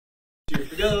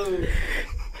Go.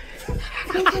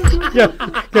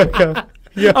 Go.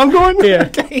 Yeah. I'm going. Yeah.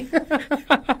 Okay.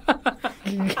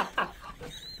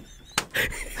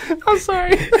 I'm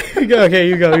sorry. Okay,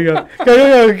 you go. Go.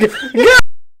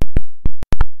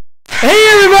 Hey,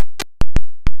 everybody!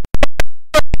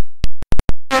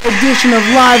 Edition of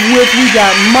Live With. We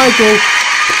got Michael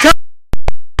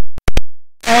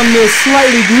on this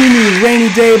slightly gloomy,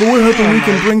 rainy day, but we're hoping we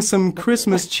can bring some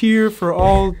Christmas cheer for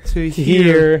all to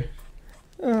hear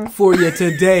for you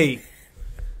today.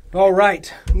 All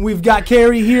right, we've got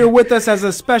Carrie here with us as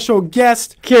a special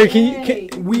guest. Carrie,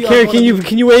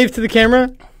 can you wave to the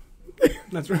camera?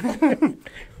 That's right.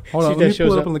 Hold on, let me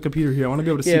pull it up on the computer here. I want to be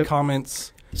able to see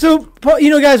comments. So,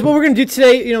 guys, what we're going to do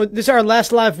today, this is our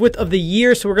last Live With of the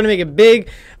year, so we're going to make it big.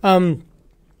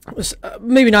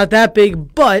 Maybe not that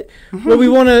big, but what we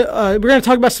want to, we're going to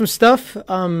talk about some stuff,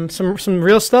 some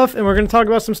real stuff, and we're going to talk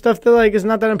about some stuff that, is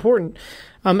not that important.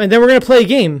 And then we're going to play a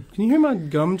game. Can you hear my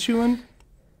gum chewing?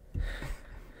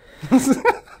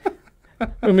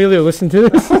 Emilio, listen to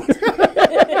this.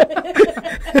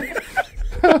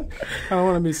 I don't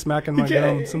want to be smacking my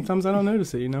gum. Sometimes I don't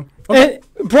notice it, Okay.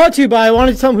 And brought to you by, I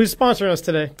wanted to tell them who's sponsoring us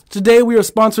today. Today we are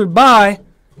sponsored by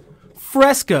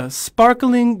Fresca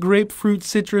Sparkling Grapefruit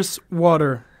Citrus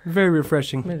Water. Very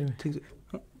refreshing.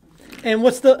 And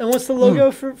what's the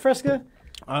logo for Fresca?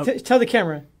 Tell the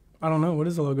camera. I don't know. What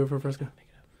is the logo for Fresca?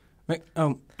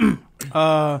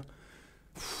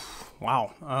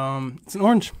 Wow. It's an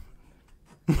orange.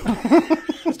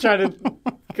 Let's try to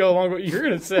go along with what you're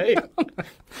going to say.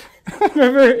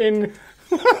 Remember in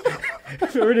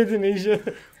Indonesia?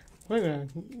 Wait a minute.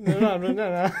 No.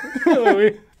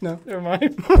 No, never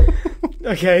mind.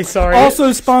 Okay, sorry.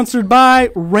 Also sponsored by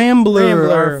Rambler,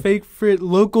 our favorite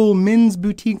local men's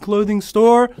boutique clothing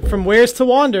store. From Where's to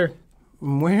Wander.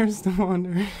 From Where's to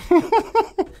Wander.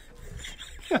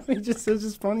 It's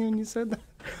just funny when you said that.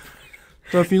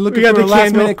 So if you're looking for a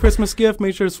last-minute Christmas gift,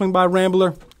 make sure to swing by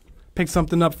Rambler. Pick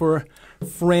something up for a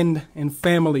friend and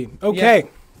family. Okay.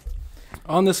 Yep.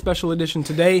 On this special edition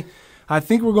today, I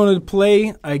think we're going to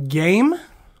play a game.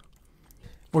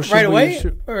 Or right away?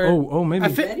 Oh, maybe.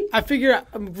 I figure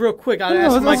real quick. I'll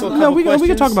ask Michael a couple we questions.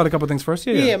 can talk about a couple things first.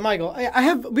 Yeah, Michael.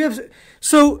 We have.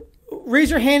 So raise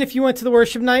your hand if you went to the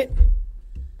worship night.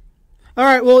 All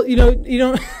right. Well, you don't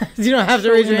have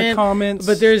to raise your hand. Comments.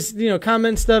 But there's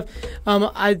comment stuff.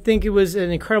 I think it was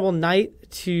an incredible night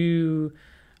to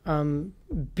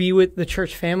be with the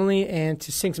church family and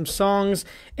to sing some songs,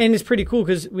 and it's pretty cool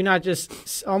because we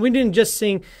didn't just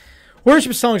sing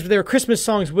worship songs, but they were Christmas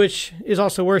songs, which is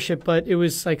also worship. But it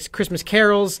was like Christmas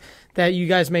carols that you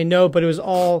guys may know, but it was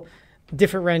all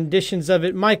different renditions of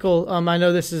it. Michael, I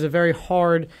know this is a very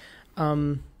hard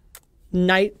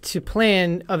night to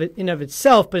plan in of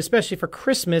itself, but especially for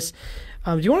Christmas.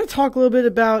 Do you want to talk a little bit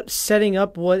about setting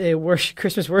up what a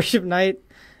Christmas worship night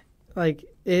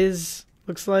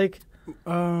looks like?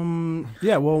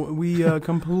 Yeah, well, we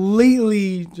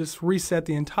completely just reset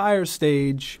the entire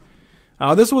stage.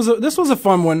 This was a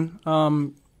fun one,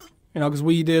 because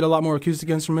we did a lot more acoustic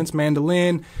instruments,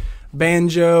 mandolin,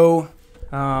 banjo.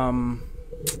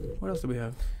 What else did we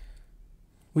have?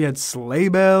 We had sleigh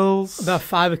bells. About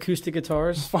 5 acoustic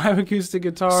guitars. 5 acoustic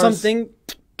guitars. Something.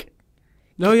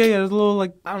 Oh, yeah, there's a little, I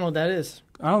don't know what that is.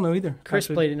 I don't know either. Chris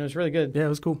played it, and it was really good. Yeah, it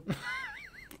was cool.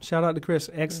 Shout out to Chris.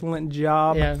 Excellent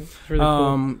job. Yeah, it's really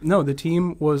cool. No, the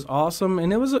team was awesome,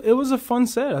 and it was a fun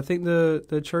set. I think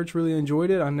the church really enjoyed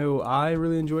it. I know I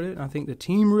really enjoyed it. I think the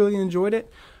team really enjoyed it.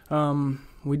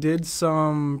 We did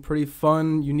some pretty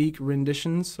fun, unique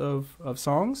renditions of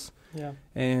songs. Yeah.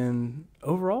 And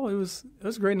overall, it was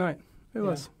a great night. It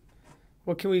was.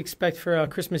 What can we expect for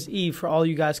Christmas Eve for all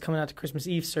you guys coming out to Christmas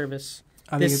Eve service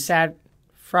this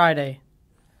Friday?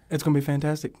 It's going to be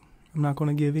fantastic. I'm not going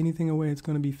to give anything away. It's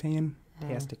going to be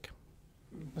fantastic.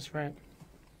 That's right.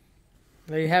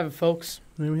 There you have it, folks.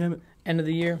 There we have it. End of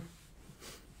the year.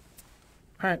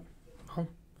 All right.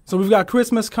 So we've got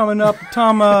Christmas coming up.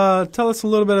 Tom, tell us a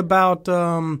little bit about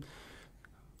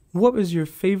what was your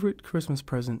favorite Christmas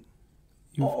present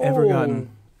you've ever gotten?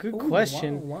 Good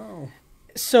question. Wow.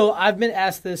 So I've been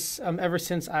asked this ever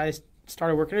since I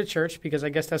started working at church, because I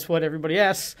guess that's what everybody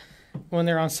asks when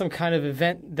they're on some kind of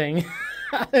event thing.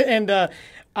 And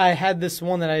I had this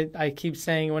one that I keep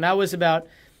saying when I was I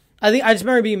just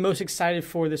remember being most excited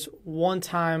for this one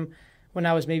time when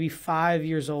I was maybe 5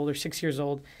 years old or 6 years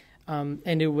old.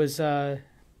 And it was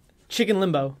Chicken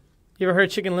Limbo. You ever heard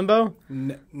of Chicken Limbo?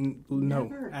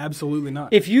 No, absolutely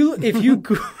not. If you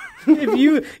YouTube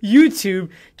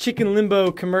Chicken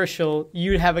Limbo commercial,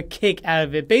 you'd have a kick out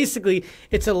of it. Basically,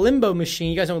 it's a limbo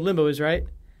machine. You guys know what limbo is, right?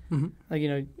 Mm-hmm.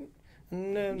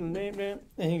 and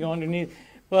you go underneath.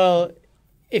 Well,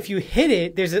 if you hit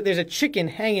it, there's a chicken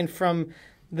hanging from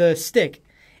the stick,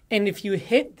 and if you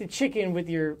hit the chicken with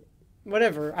your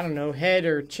whatever, I don't know, head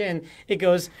or chin, it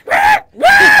goes.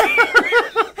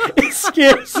 It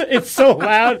scares. It's so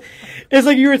loud. It's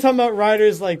like you were talking about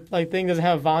Ryder's like thing doesn't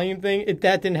have a volume thing.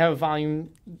 That didn't have a volume.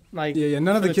 Like Yeah.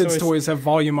 None of the kids' toys have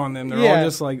volume on them. They're all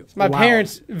just like my loud.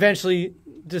 parents eventually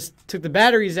just took the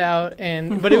batteries out,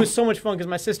 but it was so much fun because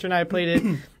my sister and I played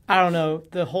it. I don't know,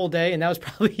 the whole day, and that was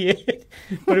probably it.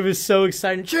 But it was so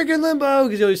exciting. Chicken Limbo,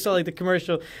 because you always saw like the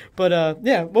commercial. But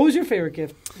yeah, what was your favorite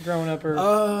gift growing up or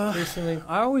recently?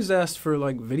 I always asked for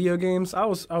like video games. I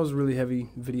was a really heavy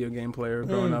video game player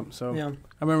growing up. So Yeah.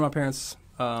 I remember my parents.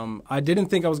 I didn't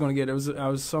think I was going to get it. I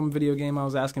was some video game I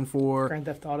was asking for. Grand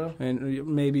Theft Auto? And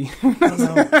maybe.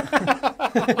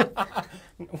 I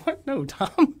What? No,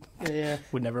 Tom. Yeah.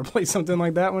 Would never play something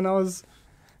like that when I was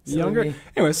younger. me.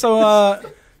 Anyway, so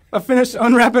I finished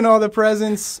unwrapping all the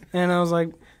presents, and I was like,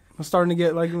 I'm starting to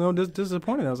get like a little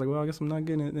disappointed. I was like, well, I guess I'm not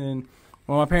getting it. And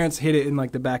well, my parents hid it in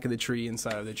like the back of the tree,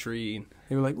 inside of the tree, and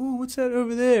they were like, "Ooh, what's that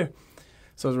over there?"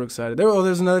 So I was real excited.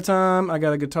 There's another time I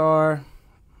got a guitar.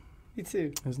 Me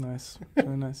too. It was nice,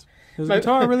 really nice. It was a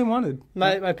guitar I really wanted.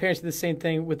 My parents did the same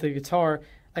thing with the guitar.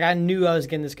 Like I knew I was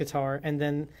getting this guitar, and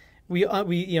then we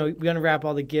unwrap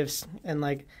all the gifts, and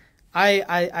like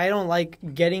I don't like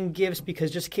getting gifts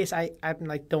because just in case I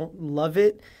like don't love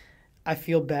it, I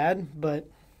feel bad. But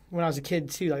when I was a kid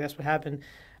too, like that's what happened.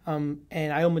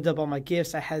 And I opened up all my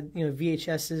gifts. I had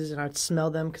VHSs, and I'd smell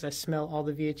them because I smell all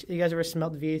the VHS. You guys ever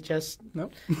smelled the VHS?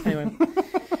 Nope. Anyway,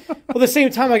 well, the same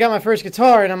time I got my first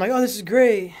guitar, and I'm like, oh, this is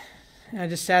great. And I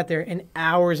just sat there, and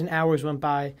hours went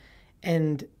by,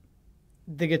 and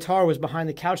the guitar was behind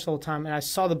the couch the whole time, and I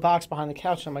saw the box behind the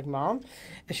couch, and I'm like, Mom?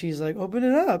 And she's like, open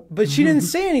it up. But she didn't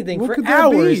say anything What for could that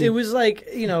hours. be? It was like,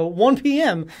 1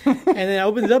 p.m. And then I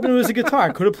opened it up, and it was a guitar.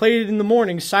 I could have played it in the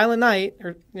morning, Silent Night,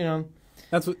 or,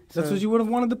 That's what you would have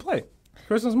wanted to play.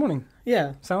 Christmas morning,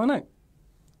 yeah. Silent Night.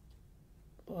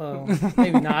 Well,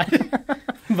 maybe not.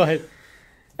 But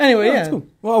anyway, yeah. That's cool.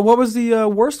 Well, what was the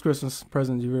worst Christmas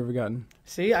present you've ever gotten?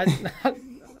 See, I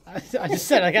just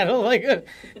said I got a like good.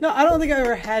 No, I don't think I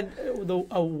ever had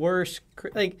a worse.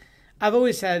 Like, I've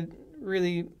always had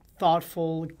really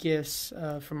thoughtful gifts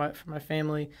for my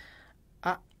family.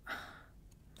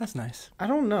 That's nice. I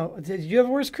don't know. Did you have a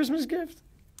worse Christmas gift,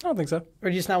 I don't think so. or do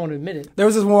you just not want to admit it? There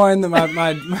was this one that my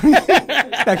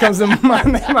that comes to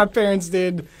my parents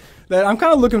did that I'm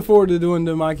kind of looking forward to doing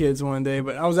to my kids one day.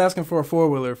 But I was asking for a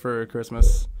 4-wheeler for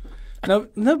Christmas.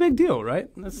 No big deal, right?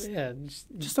 That's Yeah,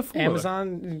 just a 4-wheeler.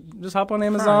 Amazon. Just hop on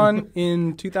Amazon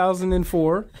in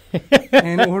 2004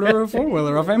 and order a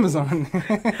 4-wheeler off Amazon.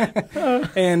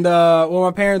 And well,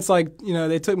 my parents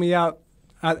they took me out.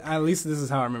 At least this is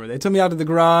how I remember. They took me out to the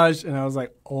garage, and I was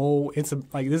like, "Oh, it's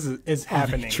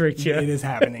happening. tricked you. It is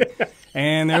happening."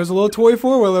 And there was a little toy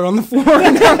 4-wheeler on the floor.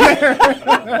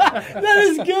 That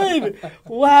is good.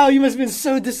 Wow, you must have been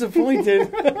so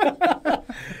disappointed. That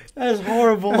is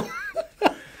horrible.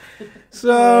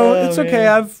 So it's okay.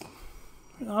 man.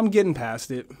 I'm getting past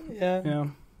it. Yeah. Yeah,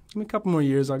 give me a couple more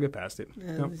years, I'll get past it.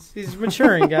 Yeah, Yep. he's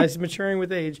maturing, guys. He's maturing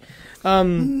with age.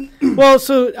 Well,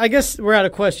 so I guess we're out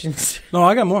of questions. No,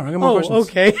 I got more. Oh, questions.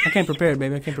 okay. I came prepared,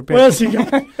 baby. I came prepared. What else you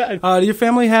got? Do your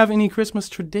family have any Christmas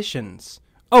traditions?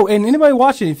 Oh, and anybody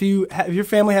watching, if your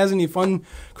family has any fun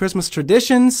Christmas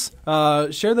traditions,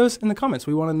 share those in the comments.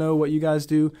 We want to know what you guys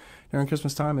do during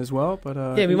Christmas time as well. But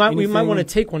Yeah, we might want to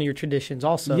take one of your traditions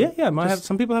also. Yeah.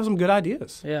 Some people have some good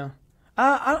ideas. Yeah.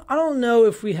 I don't know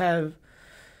if we have.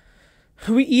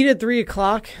 We eat at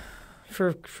 3:00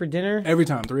 for dinner. Every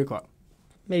time, 3:00.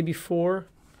 Maybe 4.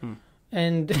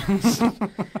 And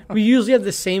we usually have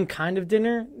the same kind of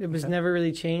dinner. It was never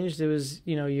really changed. It was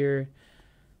your.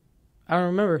 I don't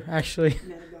remember actually.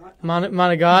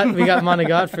 Monagot. We got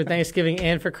Monagot for Thanksgiving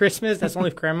and for Christmas. That's only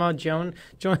if Grandma Joan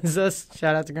joins us.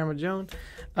 Shout out to Grandma Joan.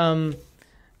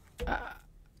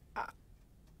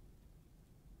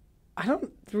 I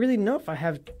don't really know if I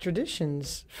have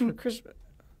traditions for Christmas.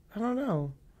 I don't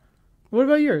know. What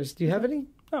about yours? Do you have any?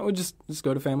 No, we just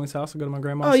go to family's house. We go to my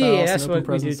grandma's Oh, house. yeah, that's and open what we do,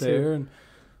 presents too. there and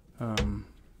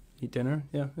eat dinner.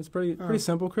 Yeah, it's pretty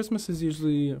simple. Christmas is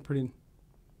usually a pretty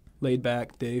laid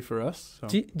back day for us. So.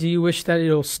 Do you wish that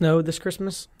it'll snow this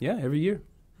Christmas? Yeah, every year.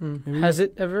 Every Has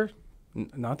it ever?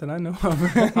 Not that I know of.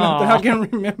 Not that I can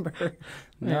remember.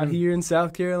 Not here in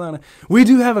South Carolina. We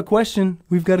do have a question.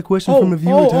 We've got a question from a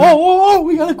viewer.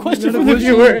 We got a question from the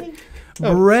viewer.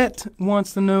 Brett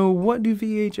wants to know, what do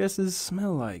VHSs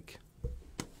smell like?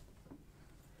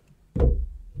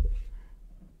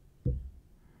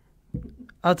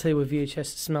 I'll tell you what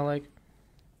VHS smell like.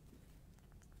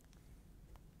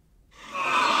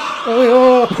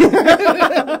 Oh,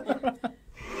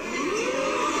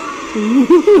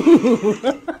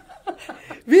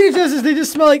 VHSs, they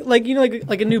just smell like you know,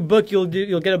 like a new book. You'll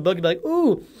get a book and be like,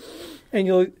 ooh, and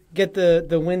you'll get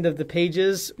the wind of the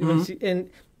pages. And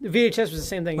the VHS was the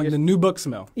same thing. Like the new book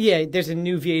smell. Yeah, there's a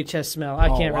new VHS smell. I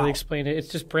can't really explain it. It's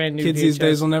just brand new. Kids VHS. these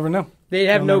days will never know. They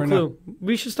have They'll no never clue.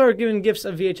 We should start giving gifts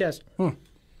of VHS.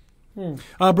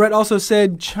 Brett also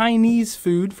said Chinese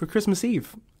food for Christmas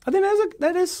Eve. I think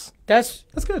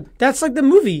that's good. That's like the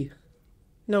movie.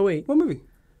 No, wait. What movie?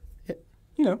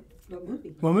 You know. What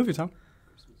movie? What movie, Tom?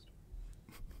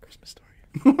 Christmas Story.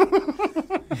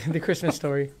 The Christmas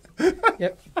Story.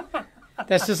 Yep.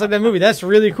 That's just like that movie. That's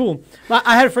really cool.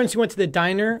 I had friends who went to the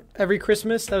diner every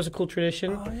Christmas. That was a cool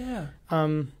tradition. Oh yeah.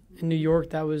 In New York,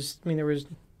 there was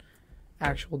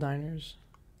actual diners.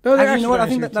 No, Actually, you know what? I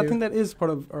think that is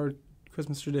part of our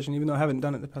Christmas tradition. Even though I haven't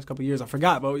done it the past couple of years, I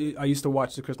forgot. But I used to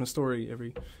watch the Christmas Story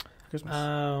every Christmas.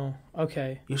 Oh,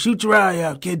 okay. You shoot your eye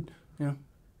out, kid. Yeah.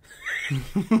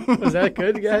 Was that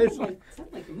good, guys? Sounded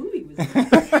like a movie was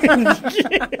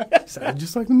Sounded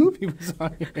just like the movie was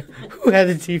on here. Who had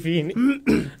the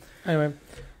TV? Anyway.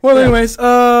 Well, anyways,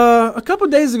 a couple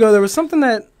of days ago there was something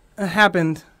that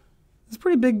happened. It's a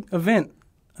pretty big event,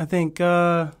 I think.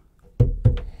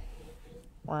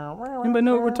 Anybody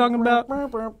know what we're talking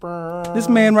about? This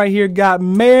man right here got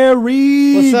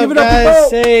married. What's up, Give it up, guys?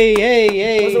 people. Hey.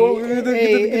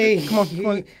 Hey. Come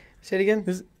on. Say it again.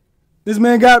 This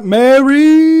man got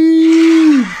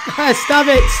married. Stop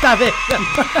it.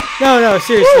 No,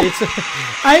 seriously.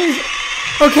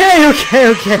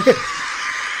 Okay.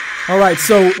 All right,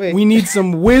 so we need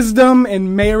some wisdom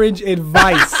and marriage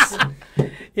advice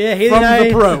Yeah, Haley from and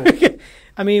the pro.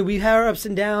 I mean, we've had our ups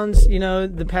and downs,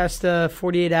 the past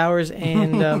 48 hours,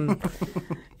 and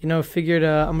figured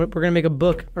we're gonna make a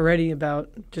book already about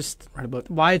just Write a book.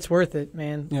 why it's worth it,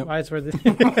 man. Yep. Why it's worth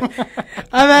it.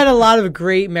 I've had a lot of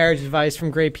great marriage advice from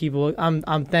great people.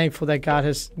 I'm thankful that God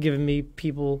has given me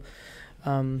people,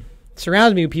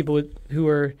 surrounded me with people who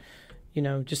are,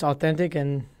 just authentic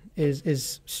and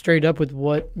is straight up with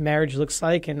what marriage looks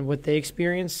like and what they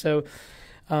experience. So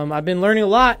I've been learning a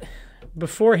lot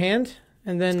beforehand,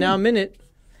 and then now I'm in it.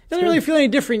 Doesn't really feel any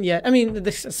different yet. I mean,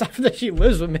 aside from that she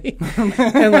lives with me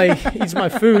and eats my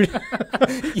food.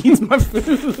 Eats my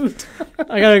food.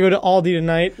 I gotta go to Aldi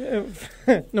tonight.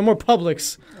 No more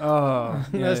Publix. Oh,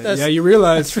 That's- yeah. You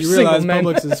realize single men.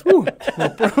 Publix is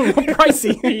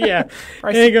pricey. Yeah,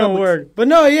 Pricey ain't gonna Publix. work. But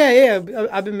no, yeah.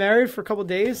 I've been married for a couple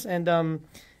days and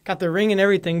got the ring and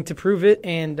everything to prove it.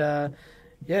 And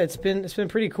it's been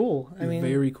pretty cool. I mean,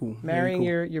 very cool. marrying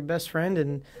your best friend,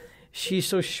 and she's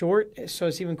so short, so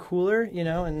it's even cooler,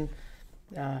 and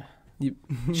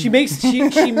she made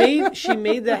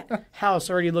the house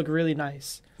already look really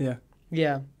nice.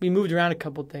 Yeah, We moved around a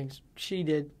couple things. She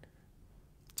did,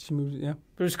 she moved. Yeah,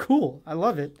 but it was cool. I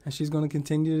love it. and she's going to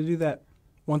continue to do that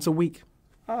once a week,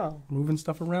 Oh, moving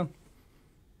stuff around.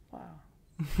 wow.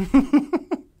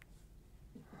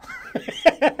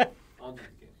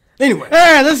 Anyway,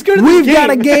 All right, let's go to the we've game. got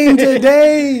a game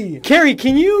today. Carrie,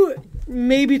 can you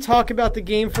maybe talk about the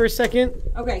game for a second?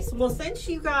 Okay, so since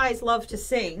you guys love to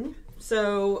sing,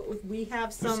 so we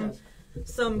have some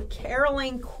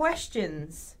caroling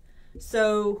questions.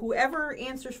 So whoever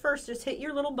answers first, just hit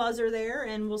your little buzzer there,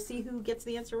 and we'll see who gets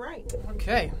the answer right.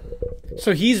 Okay.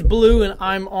 So he's blue and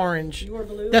I'm orange. You are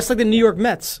blue. That's like the New York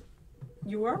Mets.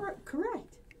 You are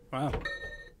correct. Wow,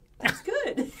 That's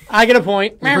good. I get a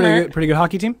point. pretty good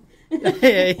hockey team.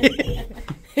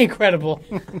 Incredible.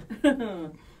 All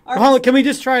right, Hold on, can we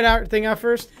just try it out thing out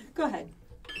first? go ahead.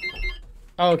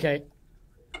 Oh, okay.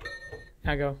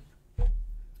 Now go.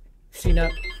 See now.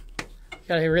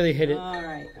 Gotta really hit it. All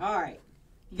right.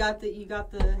 You got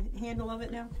the handle of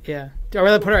it now. Yeah. Do I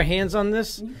rather put our hands on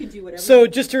this? You can do whatever. So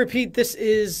just to repeat, this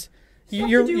is Stuff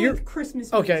you're to do you're with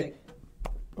Christmas okay. music.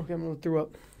 okay. I'm gonna throw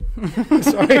up.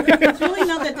 Sorry. It's really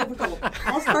not that difficult.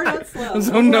 I'll start out slow. I'm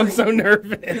so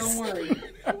nervous. Don't worry.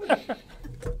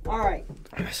 All right.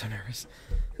 I'm so nervous.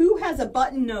 Who has a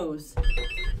button nose?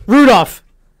 Rudolph.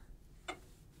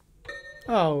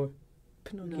 Oh,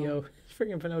 Pinocchio.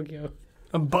 Freaking Pinocchio.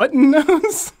 A button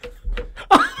nose.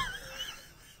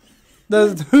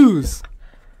 That's who's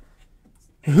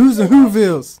the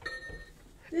Whovilles?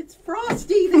 It's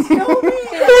Frosty the Snowman.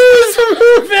 Who's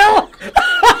Whoville?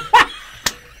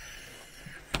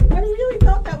 I really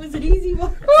thought that was an easy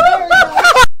one.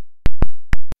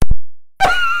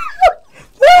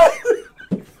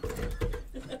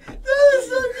 That is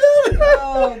so good.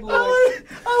 Oh boy.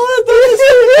 I want to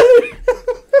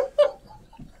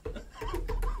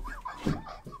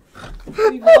do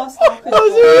We've lost all control.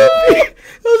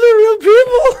 Those are real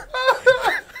people.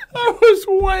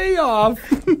 was way off.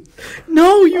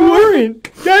 No, you weren't.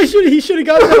 He should have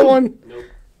got that one. Nope.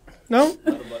 No?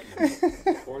 Not a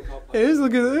button. Corn cob It is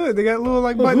looking good. They got little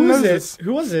like Well, button who is noses. it?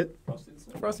 Who was it? Frosted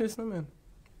Snowman. Frosty Snowman.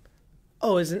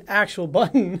 Oh, it's an actual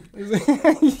button.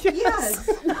 Yes.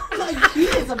 Like he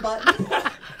is a button.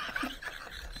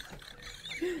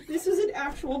 This is an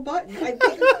actual button. I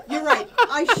think you're right.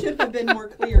 I should have been more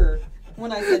clear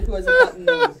when I said who has a button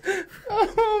nose.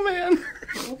 Oh man.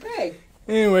 Okay.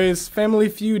 Anyways, Family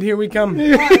Feud, here we come. All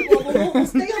right. Well, we'll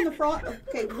stay on the front.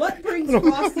 Okay. What brings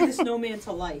Frosty the Snowman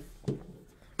to life?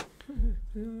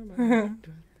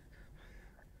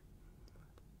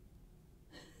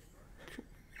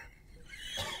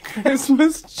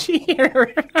 Christmas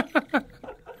cheer.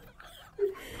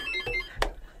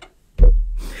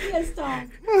 Yes, Tom.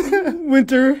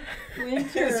 Winter.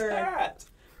 Winter. Hat.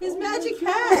 His magic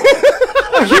hat.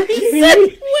 You said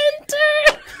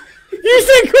winter. You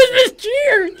said Christmas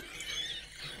cheer.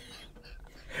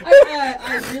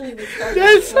 I really was starting.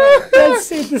 That's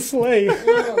Santa Sleigh.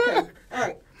 Okay. All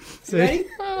right. You ready?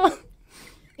 Oh.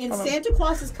 And Santa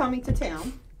Claus is coming to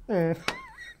town.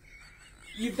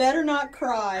 You better not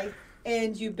cry,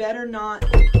 and you better not.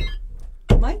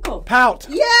 Michael. Pout.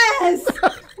 Yes!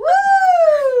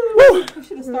 Woo! I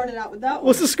should have started out with that one.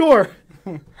 What's the score?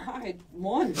 I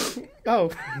won.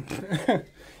 Oh.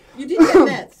 You did get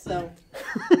Mets, so.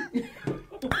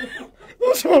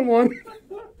 What's on one?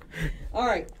 All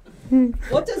right.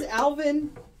 What does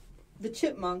Alvin the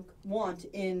Chipmunk want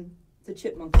in the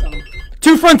Chipmunk song?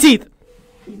 2 front teeth.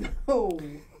 Oh.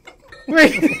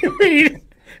 Wait.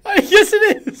 Yes,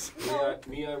 it is.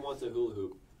 Me, I want a hula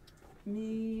hoop.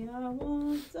 Me, I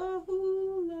want a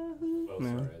hula hoop. Oh,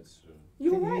 No. sorry. It's,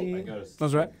 You were right. I got a,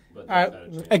 That's right. but All right. had a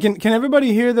chance. Hey, can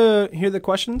everybody hear the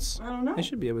questions? I don't know. They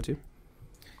should be able to.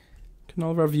 Can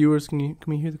all of our viewers can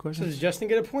we hear the So questions? does Justin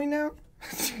get a point now?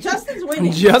 Justin's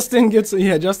winning. Justin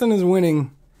Justin is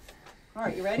winning All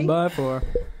right, you ready? by 4.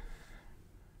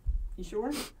 You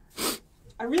sure?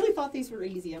 I really thought these were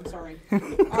easy. I'm sorry. All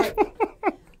right.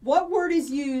 What word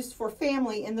is used for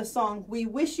family in the song "We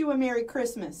Wish You a Merry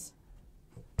Christmas"?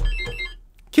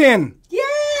 Kin.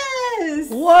 Yes.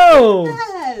 Whoa.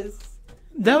 Yes.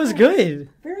 That was good.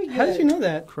 Very good. How did you know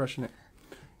that? Crushing it.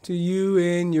 To you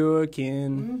and your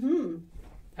kin. Mm-hmm.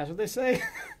 That's what they say.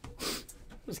 It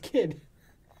was kid.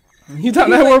 You thought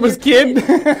You that and word was your kid?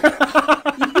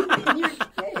 You're a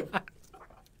kid.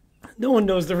 No one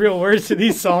knows the real words to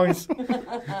these songs.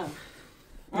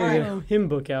 All right. Hymn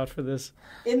book out for this.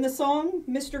 In the song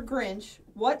 "Mr. Grinch,"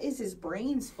 what is his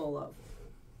brains full of?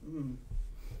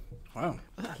 Wow.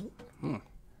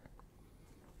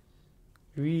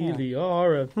 Really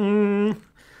are a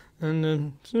and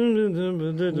then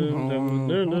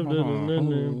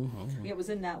It was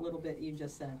in that little bit you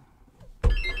just said.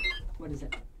 What is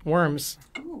it? worms.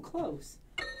 Oh, close.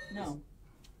 No.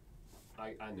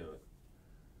 I know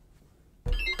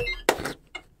it.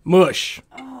 Mush.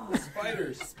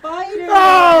 Spiders. Spider.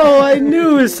 Oh, I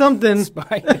knew it was something.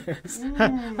 Spiders.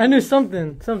 I knew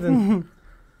something.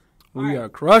 We are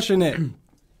crushing it.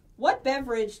 What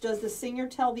beverage does the singer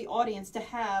tell the audience to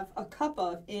have a cup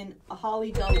of in A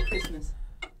Holly Jolly Christmas?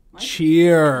 Mike?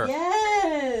 Cheer.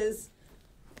 Yes.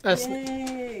 That's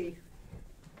Yay.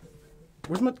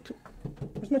 Where's my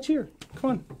cheer? Come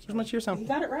on. Where's my cheer You sound?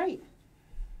 got it right.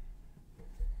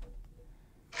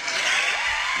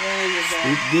 There you go.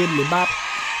 Diddly bop.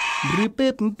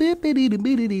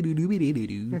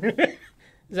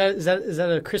 is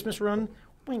that a Christmas run?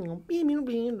 Yep.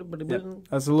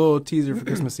 That's a little teaser for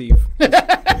Christmas Eve.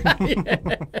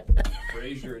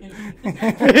 Frasier edition.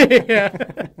 Yeah.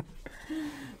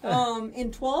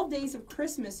 In 12 Days of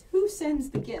Christmas, who sends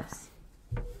the gifts?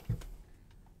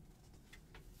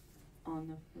 On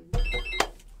the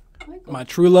Michael. My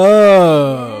true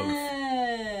love.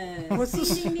 Yes. What's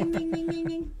this? Ding, ding, ding, ding, ding,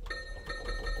 ding.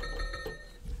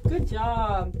 Good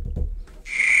job.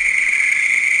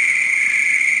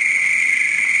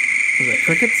 Is that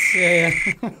crickets? Yeah.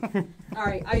 All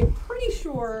right, I'm pretty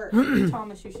sure,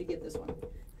 Thomas, you should get this one.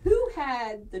 Who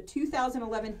had the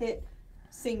 2011 hit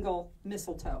single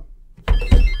Mistletoe?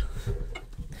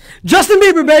 Justin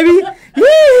Bieber, baby.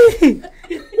 Yay!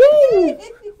 Woo!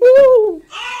 Woo!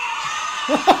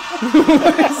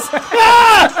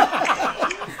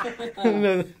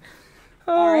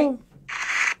 All right.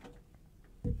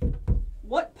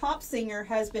 What pop singer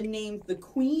has been named the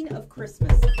Queen of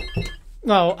Christmas?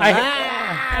 No,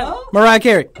 Oh, Mariah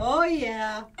Carey. oh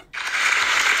yeah.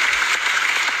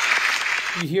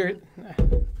 You hear it?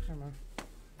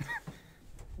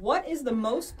 What is the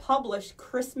most published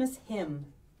Christmas hymn?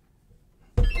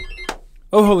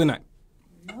 Oh, Holy Night.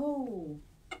 No.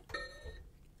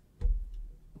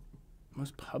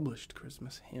 Most published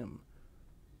Christmas hymn.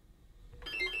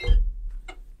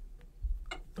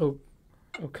 Oh,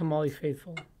 come all ye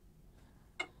faithful.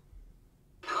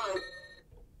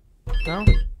 No?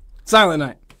 Silent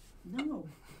Night. No.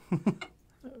 Do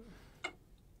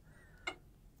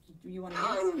you want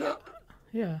to guess?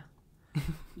 Yeah.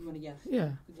 You want to guess?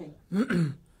 Yeah.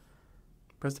 Okay.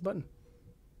 Press the button.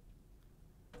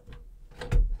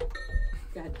 Go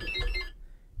ahead.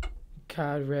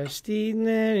 God rest ye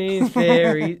merry,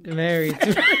 merry.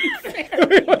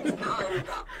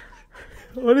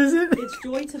 What is it? It's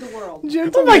Joy to the World.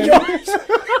 Oh my gosh!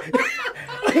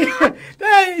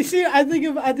 Hey, see, I think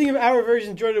of our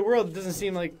version, Joy to the World. It doesn't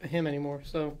seem like him anymore.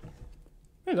 So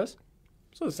It does.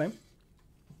 Still the same.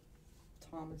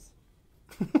 Thomas.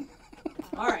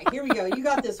 All right, here we go. You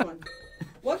got this one.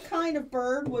 What kind of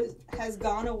bird has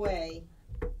gone away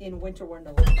in Winter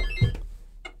Wonderland?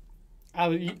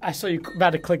 I saw you about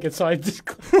to click it, so I just.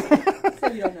 So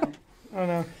you don't know. I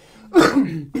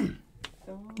don't know.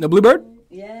 The bluebird?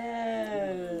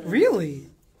 Yeah. Really?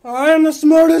 I am the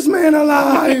smartest man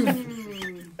alive.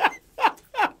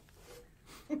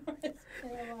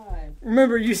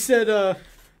 Remember, you said the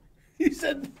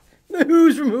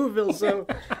Who's from Whoville, so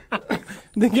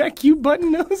They got cute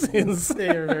button noses. they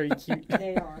are very cute.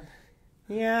 They are.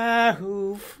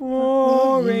 Yahoo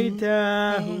for a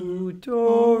Yahoo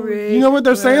Dory. You know what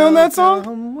they're saying on that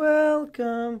song?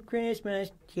 Welcome, Christmas,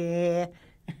 yeah.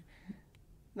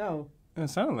 No. It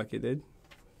sounded like it did.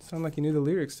 It sounded like you knew the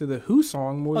lyrics to the Who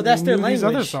song more than that's you their knew these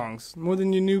other language. songs. More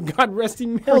than you knew God Rest Ye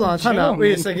Merry. Hold on, time out.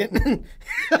 Wait a Gentlemen.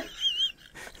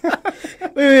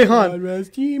 second. wait, hold God on.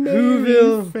 Rest Ye Merry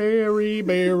Whoville. Fairy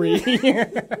Berry.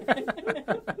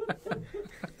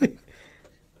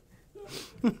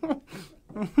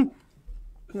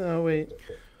 No, wait.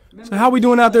 So how we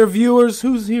doing out there, viewers?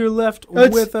 Who's here left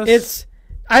with us?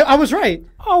 I was right.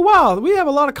 Oh, wow. We have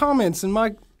a lot of comments, and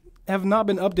Mike have not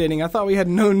been updating. I thought we had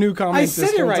no new I comments said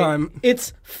this it whole right. time.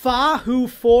 It's Fahu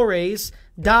Fores,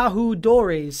 Dahu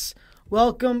Dores.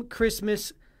 Welcome,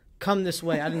 Christmas, come this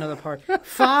way. I didn't know that part.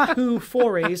 Fahu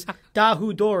Fores,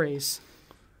 Dahu Dores.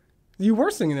 You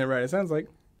were singing it right, it sounds like.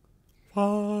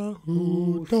 Dores,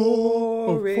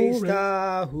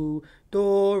 Dahu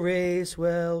Dores,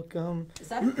 welcome. Is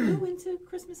that a clue into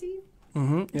Christmas Eve?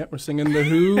 Mm-hmm. Yep, we're singing the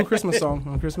Who Christmas song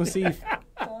on Christmas Eve.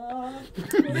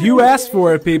 You asked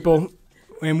for it, people,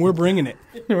 and we're bringing it.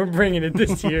 We're bringing it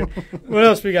this year. What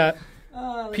else we got?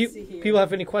 Let's see here. People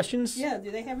have any questions? Yeah, do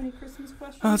they have any Christmas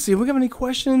questions? Let's see, we got any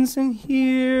questions in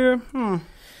here?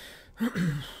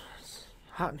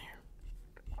 Hot in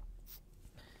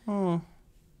here.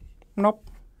 Nope.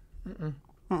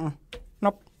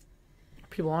 Nope.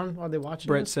 People on? Are they watching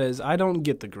Brett this? says, I don't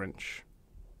get the Grinch.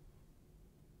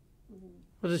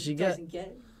 What does she get? Doesn't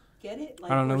get it?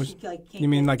 Like, I don't know. or she, like, can't You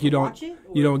mean get like to you don't watch it,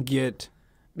 you or don't get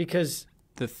Because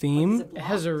the is theme, it it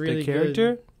has a blocked? really the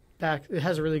character? good back. It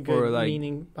has a really Or, good like-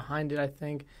 meaning behind it. I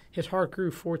think his heart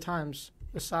grew 4 times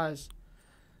the size.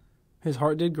 His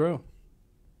heart did grow.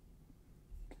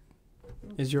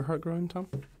 Is your heart growing, Tom?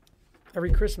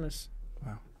 Every Christmas.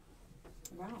 Wow.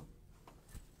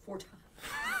 4 times.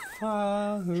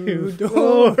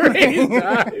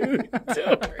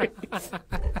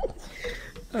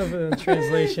 Of a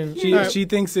translation. She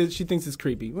thinks it's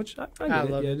creepy, which I get I it.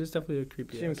 love Yeah, it. it is definitely a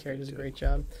creepy. Jim aspect Carrey does a to great it.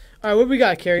 job. All right, what we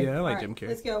got, Carrie? Yeah, I like All Jim right, Carrey.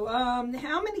 let's go.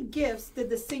 How many gifts did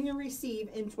the singer receive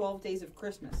in 12 Days of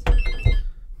Christmas?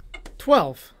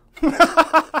 12.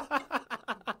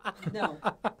 No.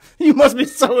 You must be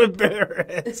so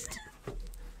embarrassed.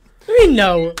 We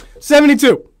know.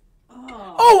 72.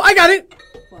 Oh, I got it.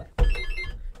 What?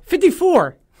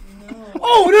 54. No.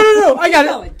 Oh, no. I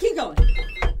got it. Keep going.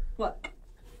 What?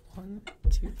 1,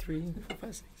 2, 3, 4,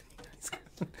 5, 6, 7,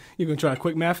 8, 9. You gonna try to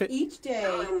quick math it? Each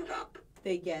day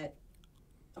they get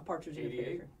a partridge in a 88.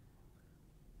 pear tree.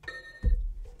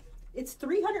 It's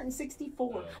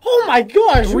 364. Oh my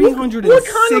gosh! What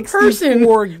kind of person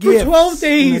for 12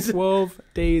 days? 12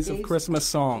 days of Christmas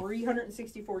song.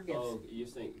 364 gifts. Oh, you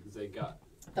think they got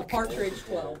The partridge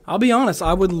 12. I'll be honest.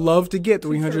 I would love to get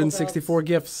 364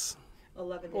 gifts.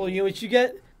 11 days. Well, you know what you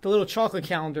get? The little chocolate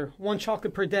calendar. 1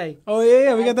 chocolate per day. Oh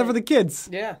yeah, we got that for the kids.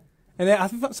 Yeah.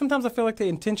 And sometimes I feel like they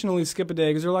intentionally skip a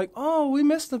day because they're like, "Oh, we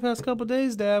missed the past couple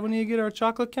days, Dad. We need to get our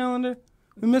chocolate calendar.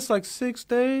 We missed like 6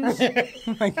 days.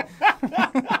 Like,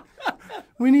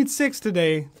 we need 6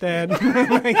 today, Dad."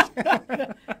 Like,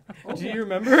 Do you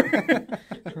remember?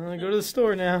 I'm gonna go to the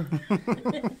store now.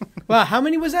 Wow, how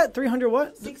many was that? 300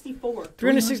 what? 64.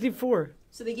 364.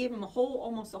 So they gave him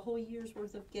almost a whole year's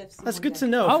worth of gifts. in That's one good day. to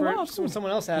know. Oh, for wow, cool.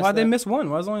 someone else asked. why'd they that. miss one?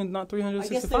 Why is it only not I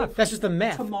guess 365? That's just the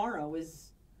math. tomorrow is.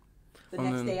 The And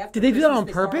next then- day after Did they do that Christmas, on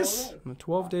they start all purpose? away. On the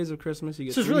 12 days of Christmas, you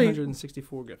get So it's really-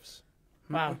 364 gifts.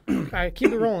 Wow. All right,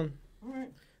 keep it rolling. All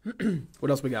right. What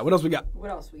else we got? What else we got? What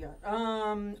else we got?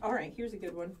 All right, here's a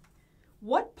good one.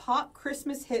 What pop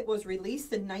Christmas hit was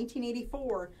released in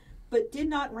 1984 but did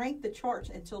not rank the charts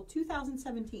until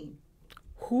 2017?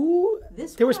 Who?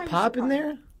 This There one was I pop in surprised.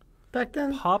 there back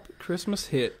then? Pop Christmas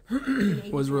hit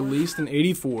In was 84? released in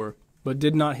 84, but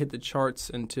did not hit the charts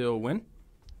until when?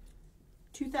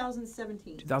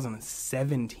 2017.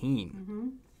 2017.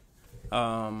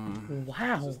 Mm-hmm.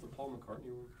 Wow. Is this the Paul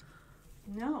McCartney one?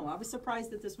 No, I was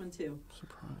surprised at this one too.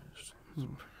 Surprised.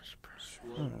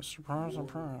 Surprise,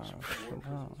 surprise.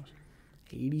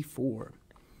 84.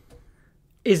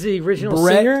 Is the original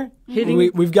Brett, singer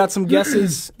hitting? We've got some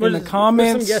guesses What in the is-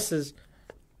 comments. Some guesses.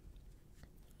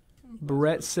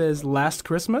 Brett says Last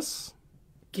Christmas.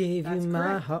 Gave That's you my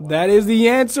correct. heart. That is the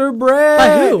answer, Brett.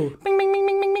 By who? Bing, bing, bing,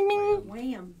 bing, bing, bing, bing.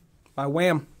 Wham. By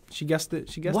Wham. She guessed it.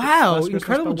 She guessed it. Wow, Last Christmas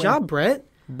incredible by Wham. job, Brett.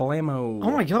 Blammo.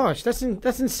 Oh my gosh, that's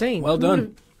insane. Well Who done.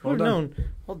 would've- who Well would've done. known?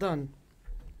 Well done.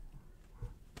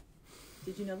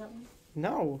 Did you know that one?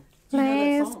 No. Do you know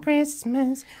that Last song?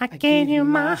 Christmas, I gave you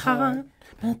my heart,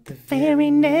 but the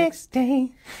very next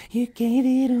day, you gave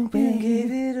it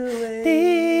away.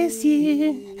 This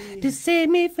year, to save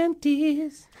me from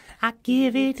tears, I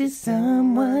give it to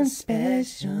someone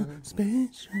special,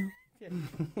 special.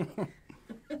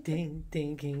 Ding,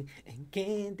 ding, ding,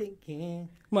 ding, ding, ding.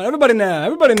 Come on, everybody now.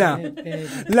 Everybody now. ding.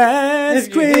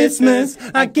 Last Christmas,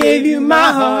 I gave you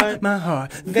my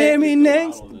heart. Very Out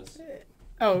next. on this.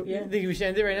 Oh, you think we should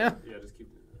end it right now? Yeah, just keep.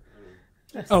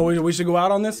 I don't know. Oh, we should go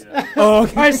out on this? Yeah. Oh,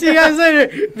 okay. All right, see you guys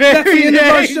later. That's the end of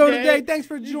our Very show day. today. Thanks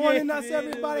for joining us, Yeah.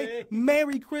 everybody.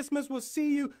 Merry Christmas. We'll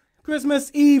see you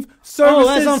Christmas Eve Oh, services.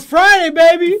 that's on Friday,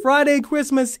 baby. Friday,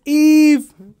 Christmas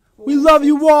Eve. We love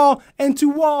you all, and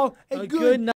to all a A good good night.